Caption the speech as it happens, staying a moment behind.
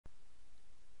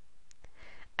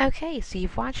Okay, so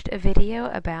you've watched a video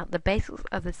about the basics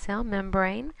of the cell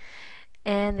membrane,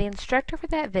 and the instructor for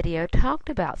that video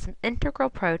talked about some integral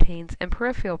proteins and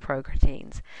peripheral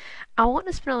proteins. I want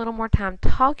to spend a little more time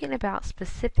talking about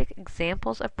specific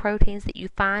examples of proteins that you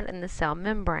find in the cell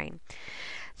membrane.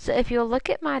 So if you'll look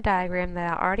at my diagram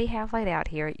that I already have laid out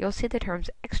here, you'll see the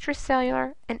terms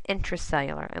extracellular and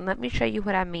intracellular. And let me show you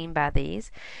what I mean by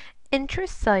these.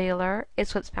 Intracellular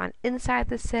is what's found inside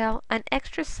the cell, and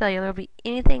extracellular will be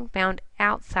anything found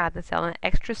outside the cell in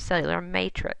an extracellular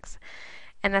matrix.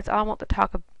 And that's all I want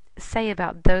to say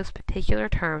about those particular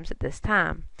terms at this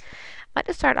time. I'd like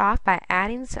to start off by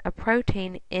adding a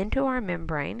protein into our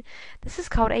membrane. This is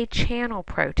called a channel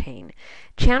protein.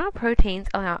 Channel proteins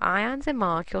allow ions and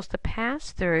molecules to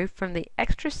pass through from the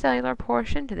extracellular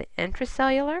portion to the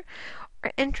intracellular,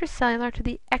 or intracellular to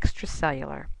the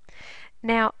extracellular.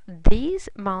 Now, these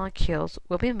molecules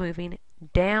will be moving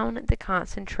down the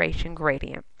concentration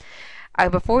gradient.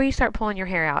 Before you start pulling your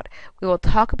hair out, we will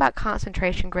talk about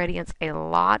concentration gradients a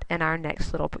lot in our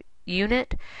next little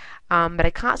unit. But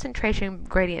a concentration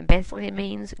gradient basically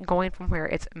means going from where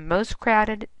it's most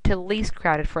crowded to least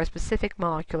crowded for a specific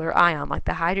molecular ion. Like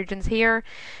the hydrogens here,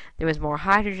 there was more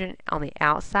hydrogen on the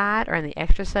outside or in the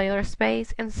extracellular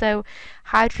space, and so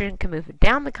hydrogen can move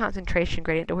down the concentration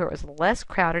gradient to where it was less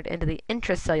crowded into the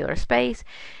intracellular space,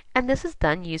 and this is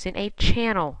done using a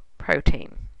channel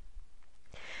protein.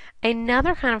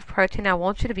 Another kind of protein I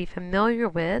want you to be familiar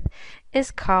with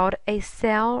is called a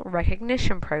cell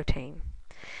recognition protein.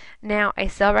 Now, a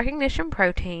cell recognition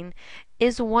protein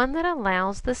is one that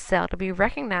allows the cell to be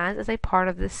recognized as a part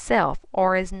of the self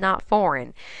or is not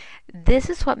foreign. This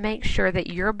is what makes sure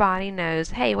that your body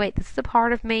knows, hey, wait, this is a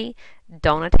part of me,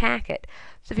 don't attack it.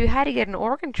 So if you had to get an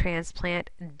organ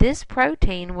transplant, this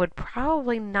protein would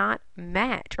probably not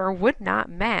match or would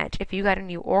not match if you got a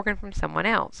new organ from someone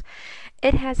else.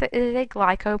 It is a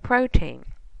glycoprotein.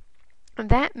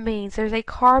 That means there's a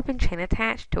carbon chain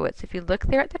attached to it. So if you look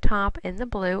there at the top in the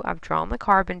blue, I've drawn the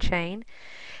carbon chain,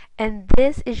 and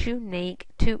this is unique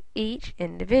to each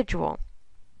individual.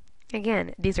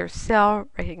 Again, these are cell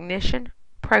recognition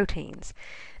proteins.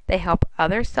 They help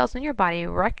other cells in your body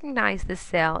recognize the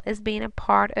cell as being a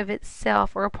part of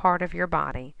itself or a part of your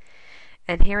body.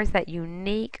 And here is that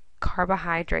unique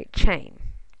carbohydrate chain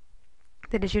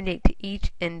that is unique to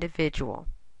each individual.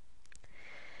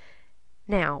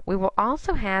 Now, we will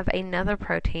also have another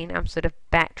protein, I'm sort of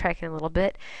backtracking a little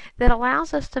bit, that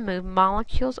allows us to move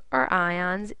molecules or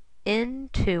ions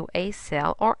into a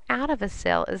cell or out of a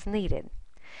cell as needed.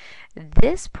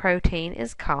 This protein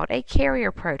is called a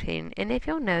carrier protein, and if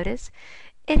you'll notice,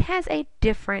 it has a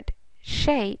different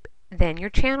shape than your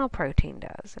channel protein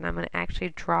does. And I'm going to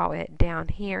actually draw it down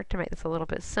here to make this a little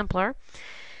bit simpler.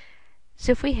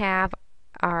 So if we have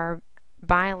our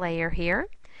bilayer here,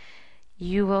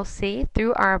 you will see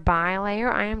through our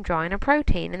bilayer I am drawing a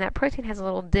protein, and that protein has a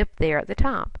little dip there at the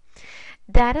top.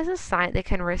 That is a site that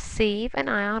can receive an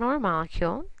ion or a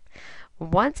molecule.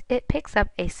 Once it picks up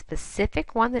a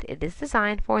specific one that it is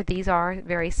designed for, these are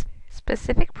very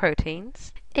specific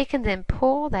proteins, it can then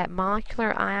pull that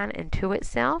molecular ion into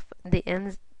itself.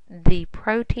 The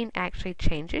protein actually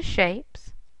changes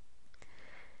shapes,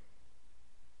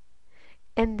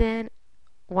 and then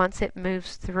once it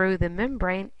moves through the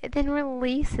membrane, it then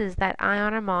releases that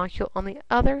ion or molecule on the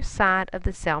other side of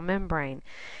the cell membrane.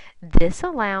 This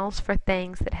allows for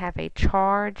things that have a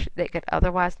charge that could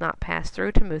otherwise not pass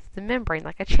through to move through the membrane,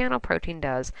 like a channel protein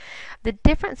does. The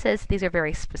difference is these are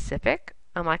very specific,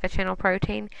 unlike a channel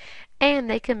protein, and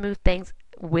they can move things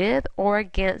with or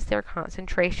against their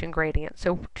concentration gradient.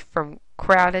 So from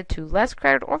crowded to less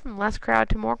crowded, or from less crowded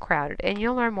to more crowded, and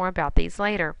you'll learn more about these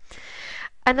later.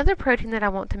 Another protein that I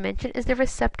want to mention is the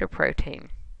receptor protein.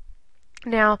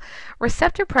 Now,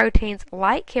 receptor proteins,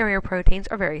 like carrier proteins,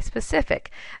 are very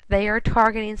specific. They are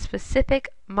targeting specific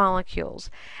molecules.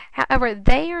 However,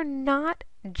 they are not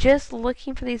just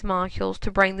looking for these molecules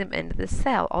to bring them into the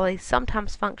cell, although they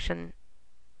sometimes function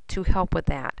to help with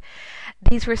that.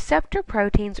 These receptor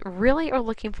proteins really are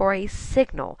looking for a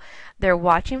signal. They're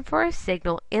watching for a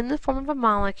signal in the form of a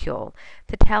molecule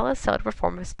to tell a cell to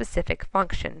perform a specific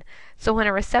function. So when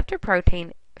a receptor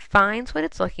protein finds what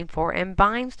it's looking for and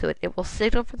binds to it, it will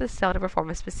signal for the cell to perform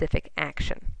a specific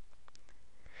action.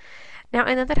 Now,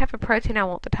 another type of protein I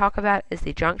want to talk about is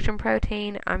the junction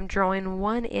protein. I'm drawing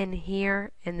one in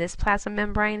here in this plasma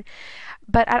membrane,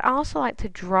 but I'd also like to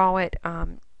draw it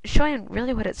showing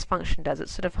really what its function does.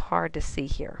 It's sort of hard to see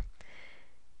here.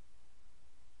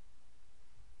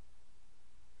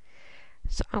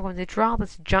 So I'm going to draw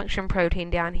this junction protein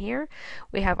down here.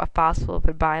 We have a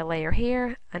phospholipid bilayer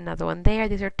here, another one there.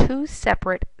 These are two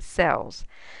separate cells.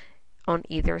 On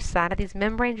either side of these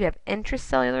membranes, you have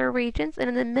intracellular regions, and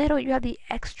in the middle, you have the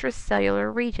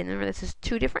extracellular region. Remember, this is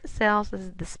two different cells. This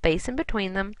is the space in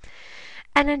between them.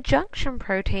 And a junction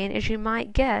protein, as you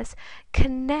might guess,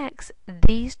 connects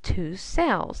these two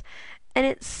cells. And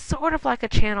it's sort of like a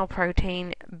channel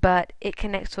protein, but it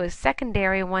connects to a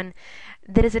secondary one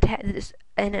that is attached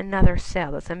in another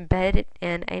cell, that's embedded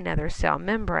in another cell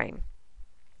membrane.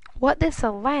 What this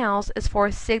allows is for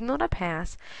a signal to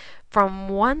pass from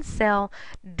one cell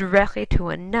directly to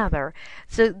another.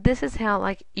 So this is how,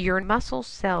 like, your muscle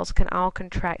cells can all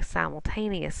contract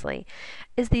simultaneously,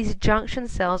 is these junction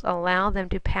cells allow them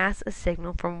to pass a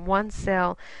signal from one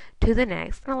cell to the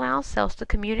next and allow cells to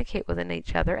communicate with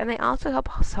each other, and they also help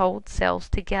hold cells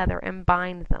together and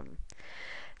bind them.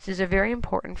 So these are very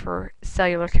important for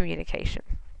cellular communication.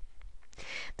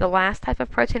 The last type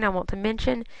of protein I want to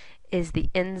mention is the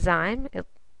enzyme.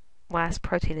 Last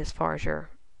protein as far as your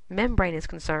membrane is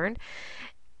concerned.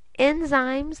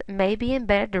 Enzymes may be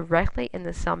embedded directly in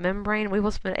the cell membrane. We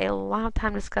will spend a lot of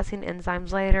time discussing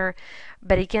enzymes later,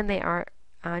 but again, they are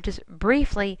just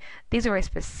briefly, these are a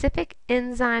specific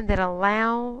enzyme that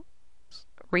allow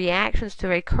reactions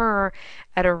to occur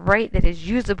at a rate that is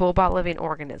usable by living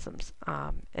organisms,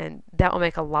 and that will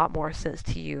make a lot more sense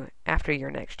to you after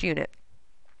your next unit.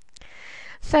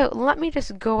 So let me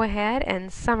just go ahead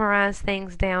and summarize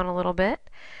things down a little bit.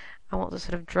 I want to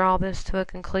sort of draw this to a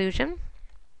conclusion.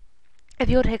 If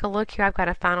you'll take a look here, I've got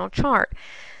a final chart.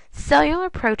 Cellular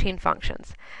protein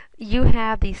functions. You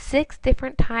have the 6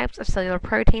 different types of cellular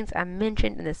proteins I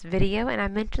mentioned in this video, and I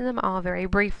mentioned them all very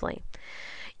briefly.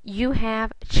 You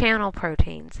have channel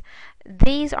proteins.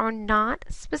 These are not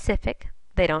specific.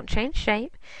 They don't change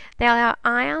shape. They allow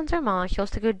ions or molecules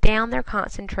to go down their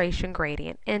concentration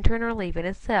gradient, entering or leaving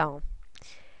a cell.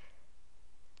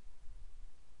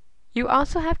 You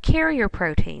also have carrier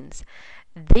proteins.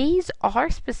 These are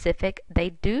specific, they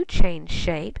do change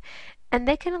shape, and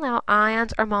they can allow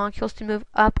ions or molecules to move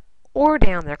up or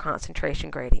down their concentration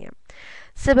gradient.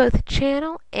 So both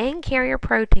channel and carrier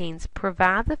proteins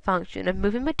provide the function of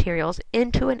moving materials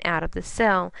into and out of the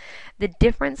cell. The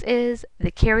difference is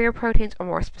the carrier proteins are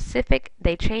more specific,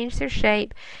 they change their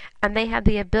shape, and they have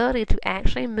the ability to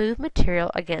actually move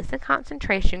material against the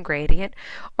concentration gradient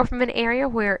or from an area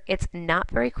where it's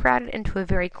not very crowded into a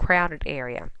very crowded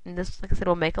area. And this, like I said,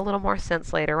 will make a little more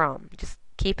sense later on. Just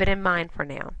keep it in mind for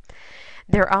now.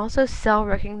 There are also cell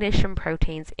recognition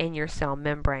proteins in your cell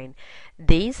membrane.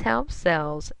 These help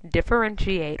cells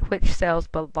differentiate which cells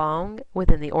belong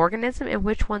within the organism and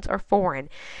which ones are foreign.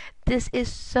 This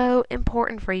is so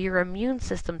important for your immune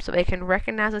system so it can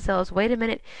recognize the cells. Wait a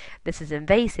minute, this is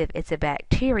invasive, it's a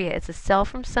bacteria, it's a cell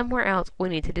from somewhere else, we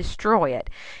need to destroy it.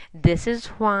 This is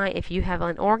why if you have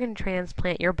an organ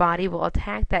transplant, your body will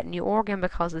attack that new organ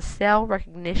because the cell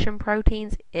recognition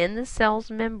proteins in the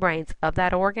cell's membranes of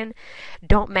that organ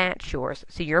don't match yours.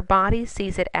 So your body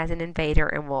sees it as an invader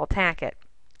and will attack it.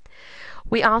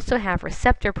 We also have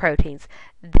receptor proteins.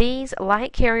 These,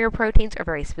 like carrier proteins, are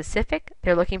very specific.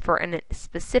 They're looking for a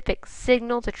specific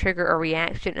signal to trigger a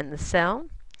reaction in the cell.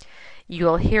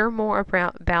 You'll hear more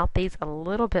about these a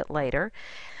little bit later.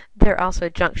 There are also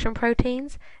junction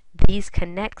proteins. These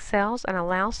connect cells and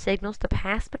allow signals to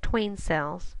pass between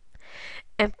cells.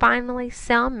 And finally,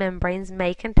 cell membranes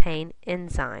may contain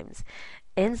enzymes.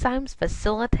 Enzymes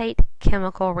facilitate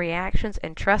chemical reactions,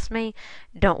 and trust me,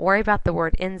 don't worry about the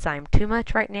word enzyme too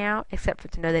much right now, except for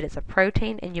to know that it's a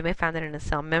protein and you may find it in a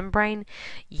cell membrane.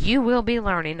 You will be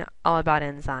learning all about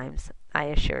enzymes, I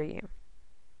assure you.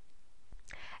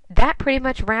 That pretty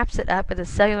much wraps it up with the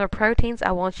cellular proteins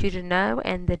I want you to know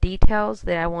and the details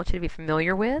that I want you to be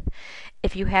familiar with.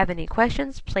 If you have any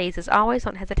questions, please, as always,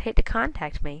 don't hesitate to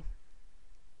contact me.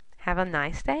 Have a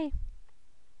nice day.